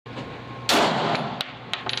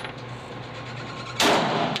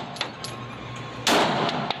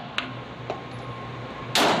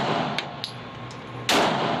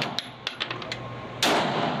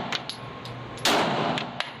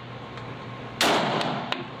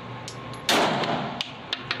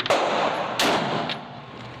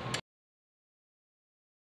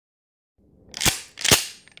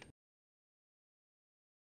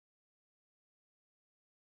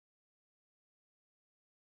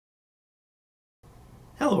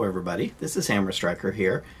Hello everybody, this is Hammer Striker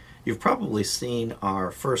here. You've probably seen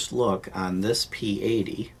our first look on this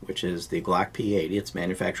P80, which is the Glock P80. It's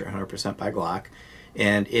manufactured 100% by Glock,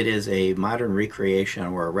 and it is a modern recreation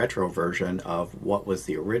or a retro version of what was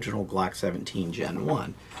the original Glock 17 Gen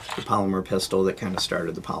 1, the polymer pistol that kind of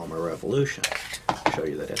started the polymer revolution. I'll show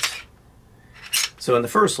you that it's... So in the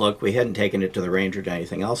first look, we hadn't taken it to the range or done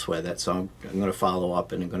anything else with it, so I'm going to follow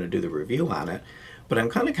up and I'm going to do the review on it. But I'm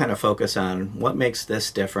going to kind of focus on what makes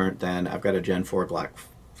this different than I've got a Gen 4 Glock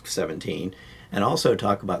 17, and also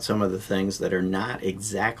talk about some of the things that are not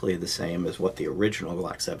exactly the same as what the original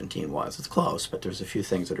Glock 17 was. It's close, but there's a few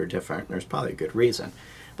things that are different, and there's probably a good reason.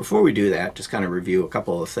 Before we do that, just kind of review a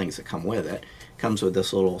couple of things that come with it. It comes with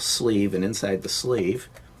this little sleeve, and inside the sleeve,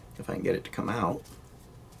 if I can get it to come out,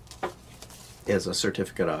 is a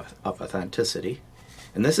certificate of authenticity.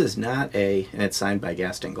 And this is not and it's signed by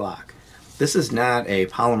Gaston Glock. This is not a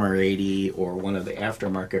Polymer 80 or one of the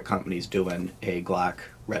aftermarket companies doing a Glock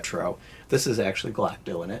retro. This is actually Glock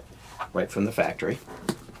doing it right from the factory.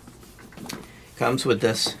 Comes with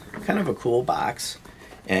this kind of a cool box.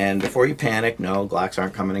 And before you panic, no, Glocks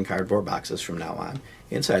aren't coming in cardboard boxes from now on.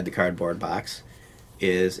 Inside the cardboard box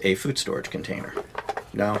is a food storage container.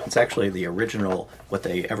 No, it's actually the original, what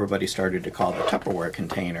everybody started to call the Tupperware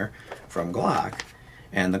container from Glock.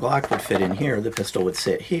 And the Glock would fit in here, the pistol would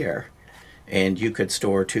sit here, and you could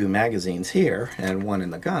store 2 magazines here and 1 in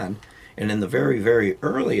the gun. And in the very, very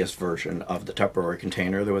earliest version of the Tupperware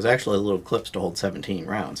container, there was actually little clips to hold 17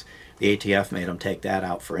 rounds. The ATF made them take that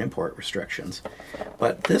out for import restrictions.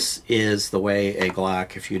 But this is the way a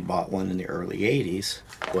Glock, if you'd bought one in the early 80s,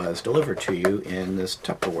 was delivered to you in this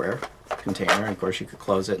Tupperware container. And of course you could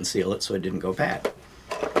close it and seal it so it didn't go bad.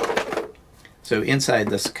 So inside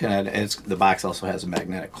this the box also has a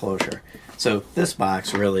magnetic closure. So this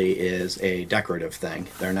box really is a decorative thing.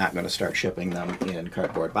 They're not going to start shipping them in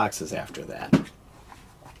cardboard boxes after that.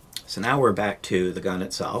 So now we're back to the gun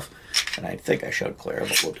itself, and I think I showed clear,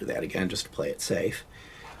 but we'll do that again just to play it safe.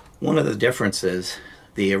 One of the differences,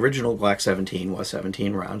 the original Glock 17 was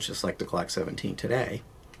 17 rounds, just like the Glock 17 today,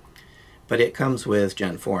 but it comes with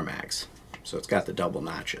Gen 4 mags, so it's got the double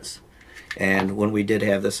notches. And when we did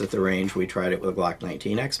have this at the range, we tried it with a Glock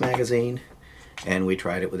 19X magazine, and we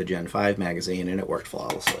tried it with a Gen 5 magazine, and it worked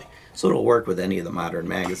flawlessly. So it'll work with any of the modern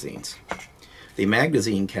magazines. The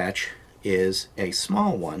magazine catch is a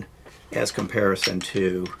small one as comparison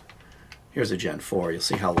to, here's a Gen 4. You'll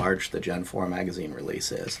see how large the Gen 4 magazine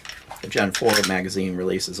release is. The Gen 4 magazine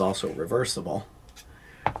release is also reversible.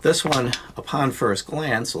 This one, upon first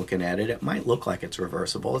glance, looking at it, it might look like it's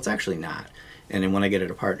reversible. It's actually not. And then when I get it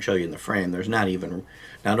apart and show you in the frame, there's not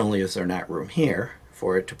only is there not room here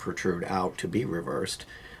for it to protrude out to be reversed,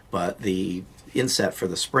 but the inset for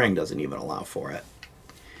the spring doesn't even allow for it.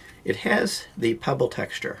 It has the pebble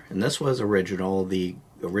texture, and this was original. The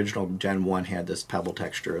original Gen 1 had this pebble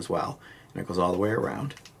texture as well, and it goes all the way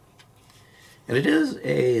around. And it is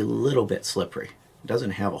a little bit slippery. It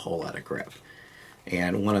doesn't have a whole lot of grip.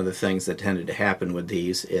 And one of the things that tended to happen with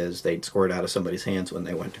these is they'd squirt out of somebody's hands when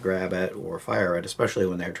they went to grab it or fire it, especially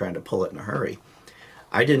when they were trying to pull it in a hurry.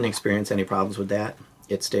 I didn't experience any problems with that.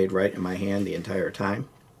 It stayed right in my hand the entire time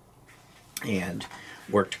and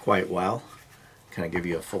worked quite well. Kind of give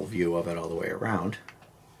you a full view of it all the way around.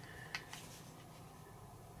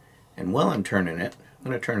 And while I'm turning it,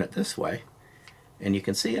 I'm going to turn it this way, and you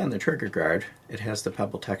can see on the trigger guard it has the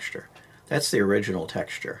pebble texture. That's the original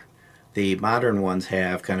texture. The modern ones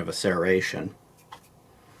have kind of a serration.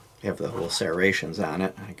 You have the little serrations on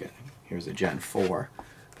it. Here's a Gen 4.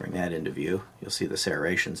 Bring that into view. You'll see the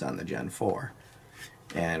serrations on the Gen 4.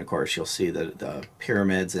 And of course you'll see the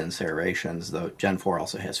pyramids and serrations. The Gen 4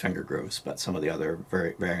 also has finger grooves, but some of the other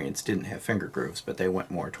variants didn't have finger grooves, but they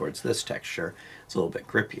went more towards this texture. It's a little bit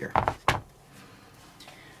grippier.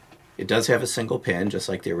 It does have a single pin, just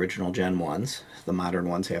like the original Gen 1s. The modern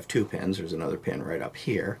ones have 2 pins. There's another pin right up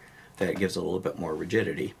here that gives a little bit more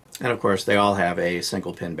rigidity. And of course they all have a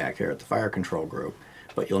single pin back here at the fire control group,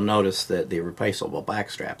 but you'll notice that the replaceable back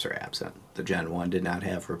straps are absent. The Gen 1 did not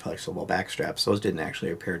have replaceable back straps. Those didn't actually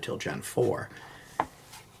appear till Gen 4.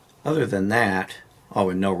 Other than that, oh,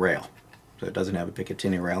 and no rail. So it doesn't have a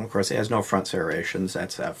Picatinny rail. Of course it has no front serrations.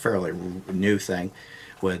 That's a fairly new thing.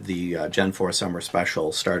 With the Gen 4 Summer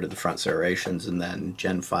Special started the front serrations, and then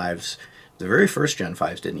Gen 5s, the very first Gen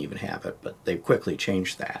 5s didn't even have it, but they quickly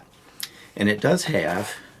changed that. And it does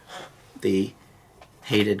have the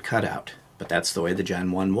hated cutout, but that's the way the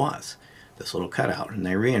Gen 1 was, this little cutout. And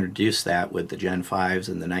they reintroduced that with the Gen 5s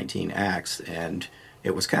and the 19X, and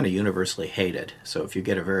it was kind of universally hated. So if you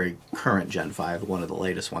get a very current Gen 5, one of the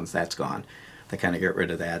latest ones, that's gone. They kind of get rid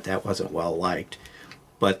of that. That wasn't well liked.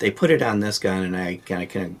 But they put it on this gun, and I kind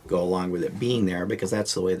of go along with it being there because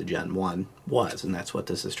that's the way the Gen 1 was, and that's what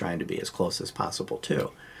this is trying to be as close as possible to.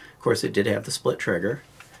 Of course, it did have the split trigger.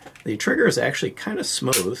 The trigger is actually kind of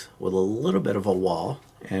smooth with a little bit of a wall,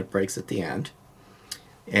 and it breaks at the end.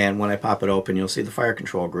 And when I pop it open, you'll see the fire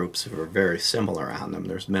control groups are very similar on them.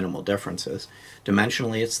 There's minimal differences.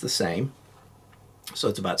 Dimensionally, it's the same. So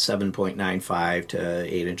it's about 7.95 to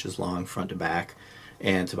 8 inches long front to back,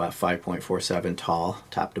 and it's about 5.47 tall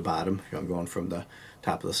top to bottom. I'm going from the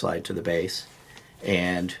top of the slide to the base.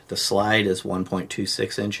 And the slide is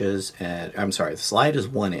 1.26 inches, and I'm sorry, the slide is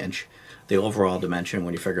 1 inch. The overall dimension,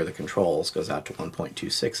 when you figure the controls, goes out to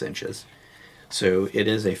 1.26 inches. So it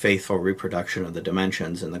is a faithful reproduction of the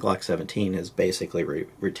dimensions, and the Glock 17 has basically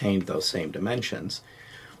retained those same dimensions.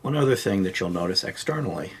 One other thing that you'll notice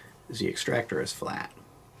externally is the extractor is flat.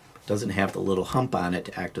 It doesn't have the little hump on it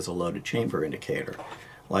to act as a loaded chamber indicator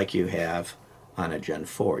like you have on a Gen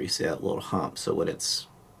 4. You see that little hump, so when it's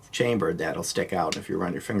chambered, that'll stick out, and if you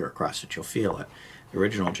run your finger across it, you'll feel it. The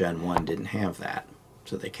original Gen 1 didn't have that,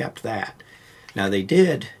 so they kept that. Now they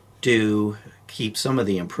did keep some of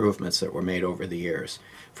the improvements that were made over the years.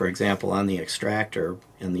 For example, on the extractor,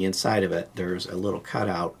 in the inside of it, there's a little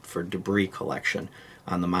cutout for debris collection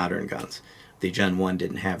on the modern guns. The Gen 1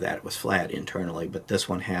 didn't have that. It was flat internally, but this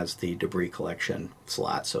one has the debris collection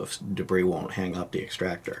slot, so if debris won't hang up the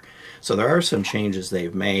extractor. So there are some changes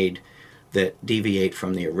they've made that deviate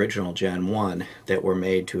from the original Gen 1 that were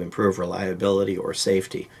made to improve reliability or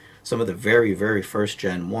safety. Some of the very, very first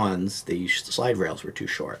Gen 1s, the slide rails were too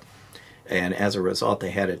short. And as a result,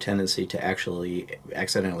 they had a tendency to actually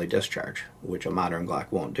accidentally discharge, which a modern Glock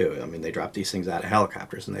won't do. I mean, they drop these things out of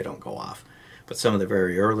helicopters and they don't go off. But some of the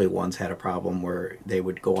very early ones had a problem where they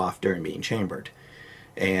would go off during being chambered.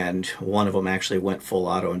 And one of them actually went full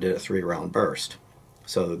auto and did a 3-round burst.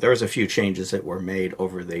 So there's a few changes that were made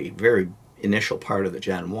over the very initial part of the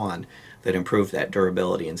Gen 1 that improved that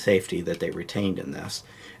durability and safety that they retained in this.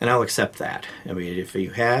 And I'll accept that. I mean, if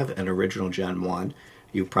you have an original Gen 1,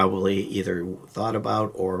 you probably either thought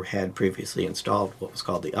about or had previously installed what was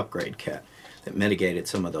called the upgrade kit that mitigated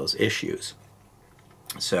some of those issues.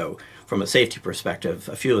 So from a safety perspective,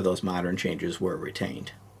 a few of those modern changes were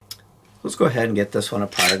retained. Let's go ahead and get this one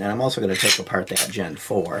apart, and I'm also going to take apart that Gen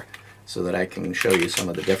 4 so that I can show you some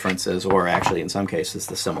of the differences, or actually in some cases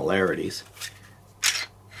the similarities.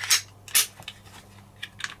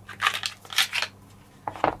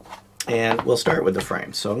 And we'll start with the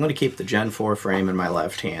frame. So I'm going to keep the Gen 4 frame in my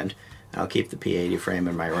left hand. I'll keep the P80 frame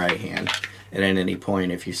in my right hand. And at any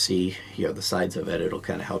point, if you see the sides of it, it'll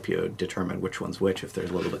kind of help you determine which one's which if there's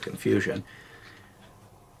a little bit of confusion.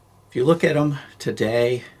 If you look at them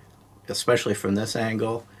today, especially from this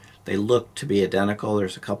angle, they look to be identical.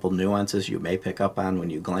 There's a couple nuances you may pick up on when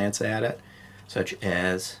you glance at it, such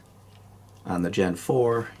as on the Gen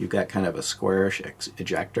 4, you've got kind of a squarish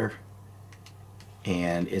ejector,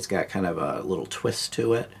 and it's got kind of a little twist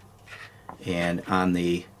to it. And on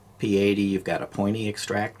the P80, you've got a pointy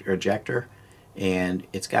ejector, and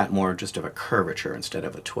it's got more just of a curvature instead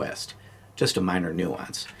of a twist. Just a minor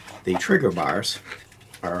nuance. The trigger bars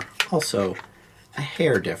are also a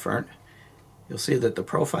hair different. You'll see that the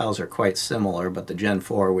profiles are quite similar, but the Gen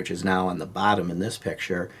 4, which is now on the bottom in this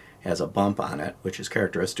picture, has a bump on it, which is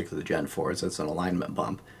characteristic of the Gen 4s. It's an alignment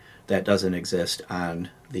bump. That doesn't exist on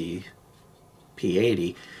the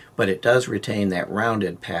P80, but it does retain that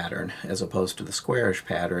rounded pattern as opposed to the squarish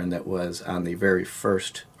pattern that was on the very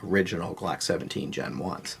first original Glock 17 Gen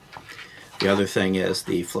 1s. The other thing is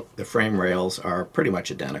the frame rails are pretty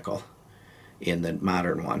much identical in the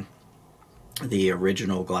modern one. The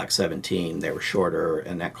original Glock 17, they were shorter,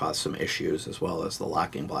 and that caused some issues, as well as the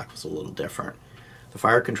locking block was a little different. The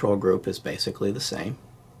fire control group is basically the same.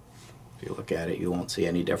 If you look at it, you won't see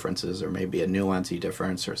any differences. There may be a nuancey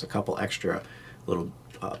difference. There's a couple extra little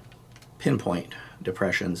pinpoint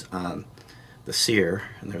depressions on the sear,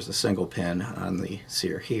 and there's a single pin on the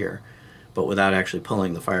sear here. But without actually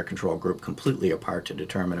pulling the fire control group completely apart to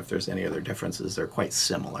determine if there's any other differences, they're quite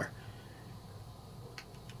similar.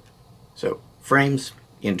 So frames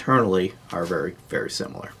internally are very, very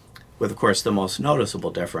similar, with of course the most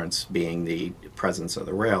noticeable difference being the presence of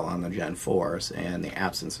the rail on the Gen 4s and the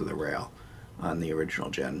absence of the rail on the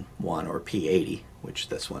original Gen 1 or P80, which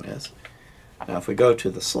this one is. Now if we go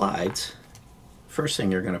to the slides, first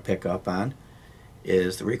thing you're going to pick up on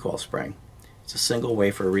is the recoil spring. It's a single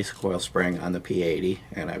wafer recoil spring on the P80,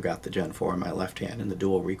 and I've got the Gen 4 in my left hand and the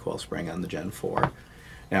dual recoil spring on the Gen 4.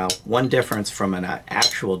 Now, one difference from an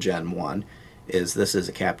actual Gen 1 is this is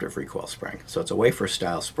a captive recoil spring. So it's a wafer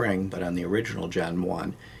style spring, but on the original Gen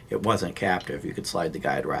 1 it wasn't captive. You could slide the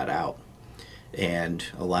guide rod out. And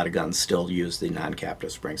a lot of guns still use the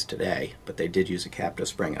non-captive springs today, but they did use a captive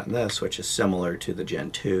spring on this, which is similar to the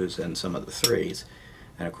Gen 2s and some of the 3s.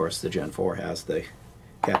 And of course the Gen 4 has the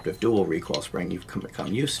captive dual recoil spring you've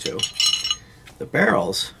become used to. The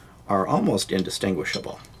barrels are almost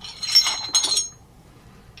indistinguishable.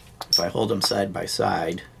 If I hold them side by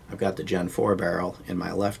side, I've got the Gen 4 barrel in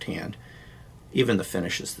my left hand. Even the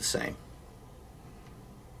finish is the same.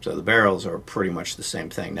 So the barrels are pretty much the same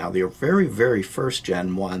thing. Now the very, very first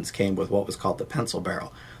Gen 1s came with what was called the pencil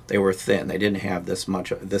barrel. They were thin. They didn't have this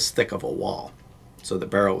thick of a wall. So the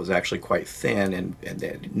barrel was actually quite thin and they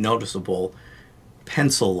had noticeable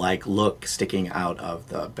pencil-like look sticking out of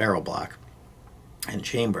the barrel block and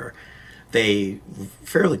chamber. They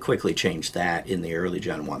fairly quickly changed that in the early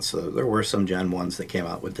Gen 1s. So there were some Gen 1s that came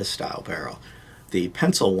out with this style barrel. The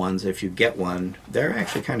pencil ones, if you get one, they're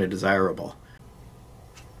actually kind of desirable.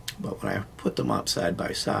 But when I put them up side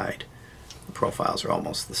by side, the profiles are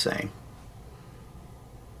almost the same.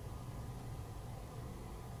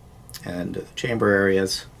 And the chamber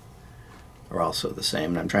areas are also the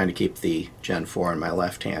same. And I'm trying to keep the Gen 4 in my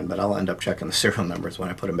left hand, but I'll end up checking the serial numbers when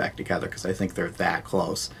I put them back together because I think they're that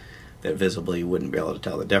close that visibly you wouldn't be able to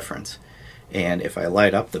tell the difference. And if I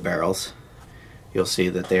light up the barrels, you'll see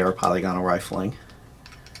that they are polygonal rifling,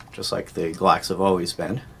 just like the Glocks have always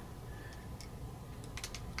been.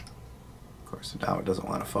 Of course, now it doesn't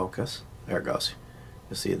want to focus. There it goes.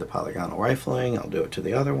 You'll see the polygonal rifling. I'll do it to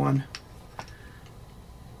the other one.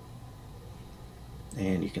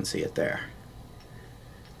 And you can see it there.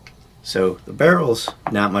 So the barrels,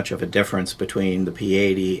 not much of a difference between the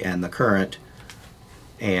P80 and the current,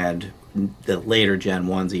 and the later Gen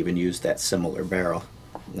 1s even used that similar barrel.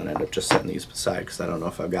 I'm going to end up just setting these aside because I don't know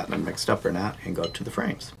if I've gotten them mixed up or not, and go to the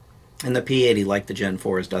frames. And the P80, like the Gen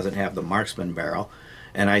 4s, doesn't have the marksman barrel,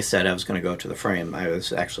 and I said I was going to go to the frame. I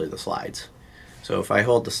was actually the slides. So if I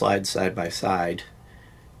hold the slides side by side,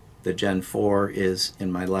 the Gen 4 is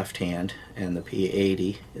in my left hand and the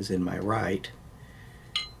P80 is in my right.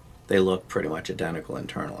 They look pretty much identical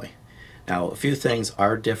internally. Now, a few things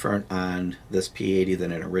are different on this P80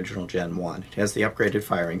 than an original Gen 1. It has the upgraded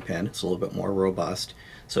firing pin. It's a little bit more robust.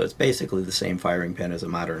 So it's basically the same firing pin as a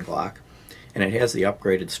modern Glock. And it has the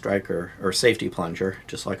upgraded striker or safety plunger,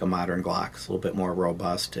 just like a modern Glock. It's a little bit more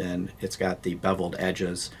robust, and it's got the beveled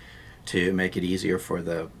edges to make it easier for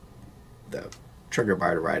the trigger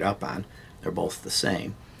bar to ride up on. They're both the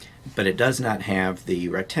same. But it does not have the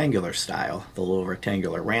rectangular style, the little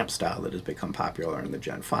rectangular ramp style that has become popular in the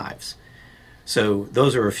Gen 5s. So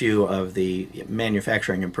those are a few of the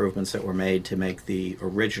manufacturing improvements that were made to make the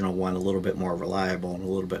original one a little bit more reliable and a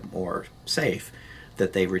little bit more safe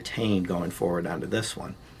that they retained going forward onto this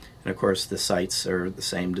one. And of course the sights are the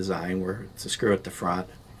same design where it's a screw at the front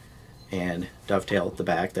and dovetail at the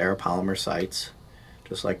back. They are polymer sights,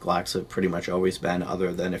 just like Glocks have pretty much always been,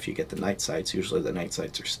 other than if you get the night sights. Usually the night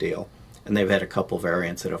sights are steel. And they've had a couple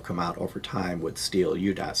variants that have come out over time with steel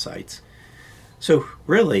U-dot sights. So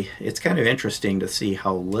really, it's kind of interesting to see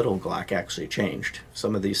how little Glock actually changed.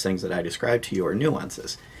 Some of these things that I described to you are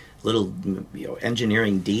nuances, little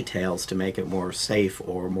engineering details to make it more safe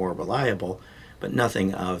or more reliable, but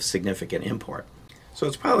nothing of significant import. So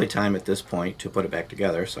it's probably time at this point to put it back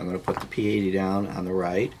together. So I'm going to put the P80 down on the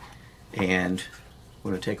right, and I'm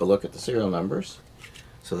going to take a look at the serial numbers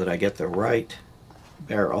so that I get the right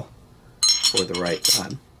barrel for the right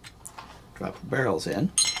gun. Drop the barrels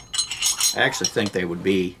in. I actually think they would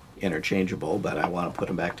be interchangeable, but I want to put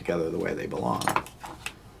them back together the way they belong.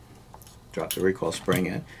 Drop the recoil spring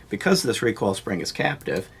in. Because this recoil spring is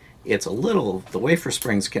captive, it's the wafer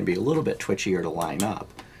springs can be a little bit twitchier to line up,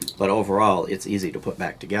 but overall it's easy to put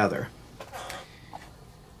back together.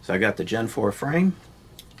 So I got the Gen 4 frame.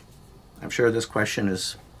 I'm sure this question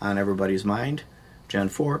is on everybody's mind. Gen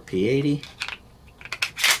 4, P80.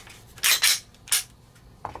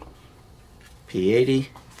 P80.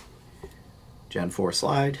 Gen 4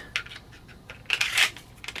 slide.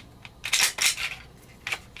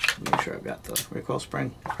 Make sure I've got the recoil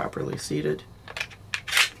spring properly seated.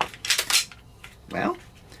 Well,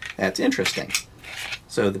 that's interesting.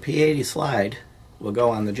 So the P80 slide will go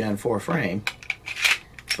on the Gen 4 frame,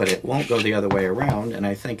 but it won't go the other way around, and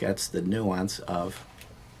I think that's the nuance of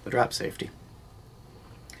the drop safety.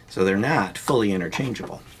 So they're not fully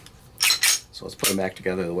interchangeable. So let's put them back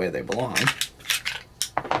together the way they belong.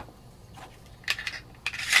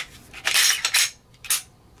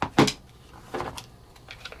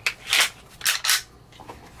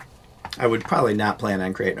 I would probably not plan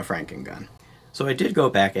on creating a Franken gun. So So I did go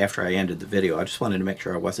back after I ended the video. I just wanted to make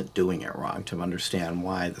sure I wasn't doing it wrong to understand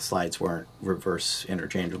why the slides weren't reverse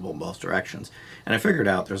interchangeable in both directions. And I figured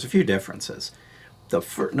out there's a few differences. The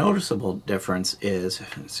noticeable difference is,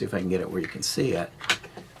 let's see if I can get it where you can see it.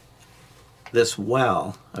 This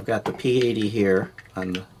well, I've got the P80 here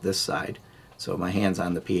on this side, so my hand's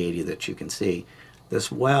on the P80 that you can see.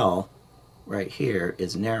 This well right here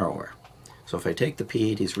is narrower. So if I take the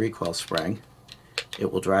P80's recoil spring,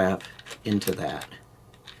 it will drop into that.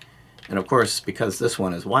 And of course, because this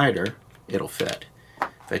one is wider, it'll fit.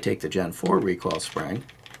 If I take the Gen 4 recoil spring,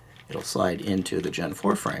 it'll slide into the Gen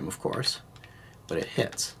 4 frame, of course, but it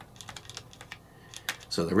hits.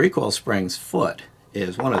 So the recoil spring's foot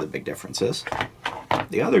is one of the big differences.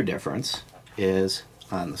 The other difference is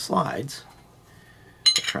on the slides.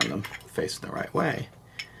 I'll turn them facing the right way.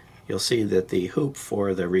 You'll see that the hoop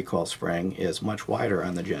for the recoil spring is much wider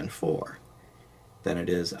on the Gen 4 than it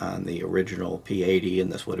is on the original P80,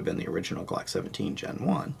 and this would have been the original Glock 17 Gen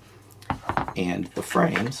 1. And the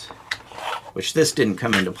frames, which this didn't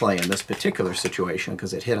come into play in this particular situation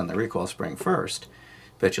because it hit on the recoil spring first,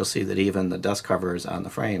 but you'll see that even the dust covers on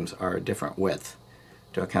the frames are a different width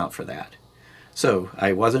to account for that. So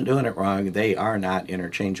I wasn't doing it wrong. They are not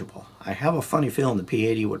interchangeable. I have a funny feeling the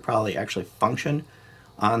P80 would probably actually function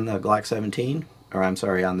on the Glock 17, or I'm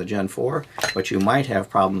sorry, on the Gen 4, but you might have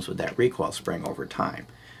problems with that recoil spring over time.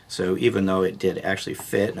 So even though it did actually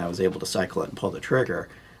fit and I was able to cycle it and pull the trigger,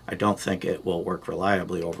 I don't think it will work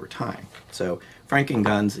reliably over time. So franking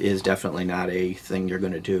guns is definitely not a thing you're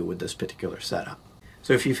going to do with this particular setup.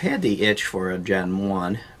 So if you've had the itch for a Gen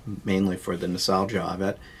 1, mainly for the nostalgia of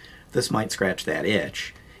it, this might scratch that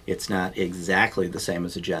itch. It's not exactly the same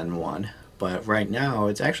as a Gen 1, but right now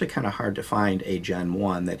it's actually kind of hard to find a Gen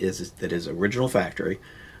 1 that is original factory,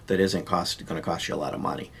 that isn't going to cost you a lot of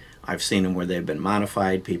money. I've seen them where they've been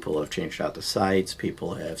modified, people have changed out the sights,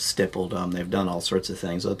 people have stippled them, they've done all sorts of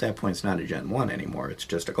things. So at that point it's not a Gen 1 anymore, it's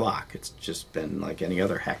just a Glock. It's just been like any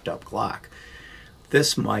other hacked up Glock.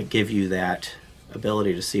 This might give you that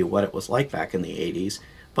ability to see what it was like back in the 80s,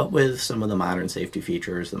 but with some of the modern safety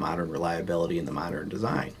features, the modern reliability, and the modern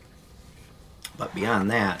design. But beyond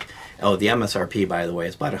that, oh, the MSRP, by the way,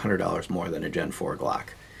 is about $100 more than a Gen 4 Glock.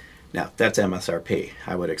 Now, that's MSRP.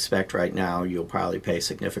 I would expect right now you'll probably pay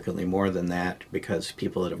significantly more than that because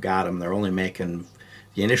people that have got them, they're only making,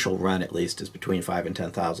 the initial run at least is between $5,000 and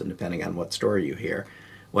 $10,000 depending on what story you hear.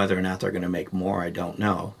 Whether or not they're going to make more, I don't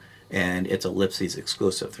know. And it's a Lipsy's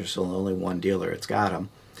exclusive. There's still only one dealer that's got them.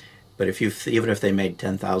 But even if they made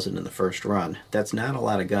 10,000 in the first run, that's not a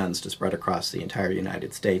lot of guns to spread across the entire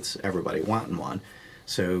United States, everybody wanting one.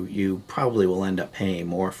 So you probably will end up paying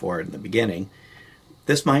more for it in the beginning.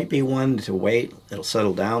 This might be one to wait. It'll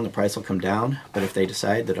settle down, the price will come down. But if they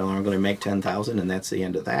decide that I'm going to make 10,000 and that's the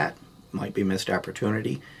end of that, might be missed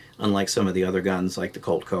opportunity. Unlike some of the other guns like the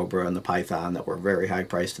Colt Cobra and the Python that were very high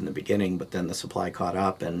priced in the beginning, but then the supply caught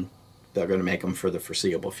up and they're going to make them for the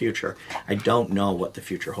foreseeable future. I don't know what the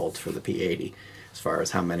future holds for the P80 as far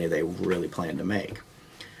as how many they really plan to make.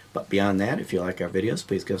 But beyond that, if you like our videos,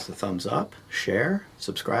 please give us a thumbs up, share,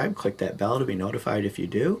 subscribe, click that bell to be notified if you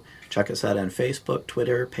do. Check us out on Facebook,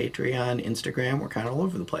 Twitter, Patreon, Instagram. We're kind of all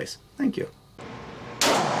over the place. Thank you.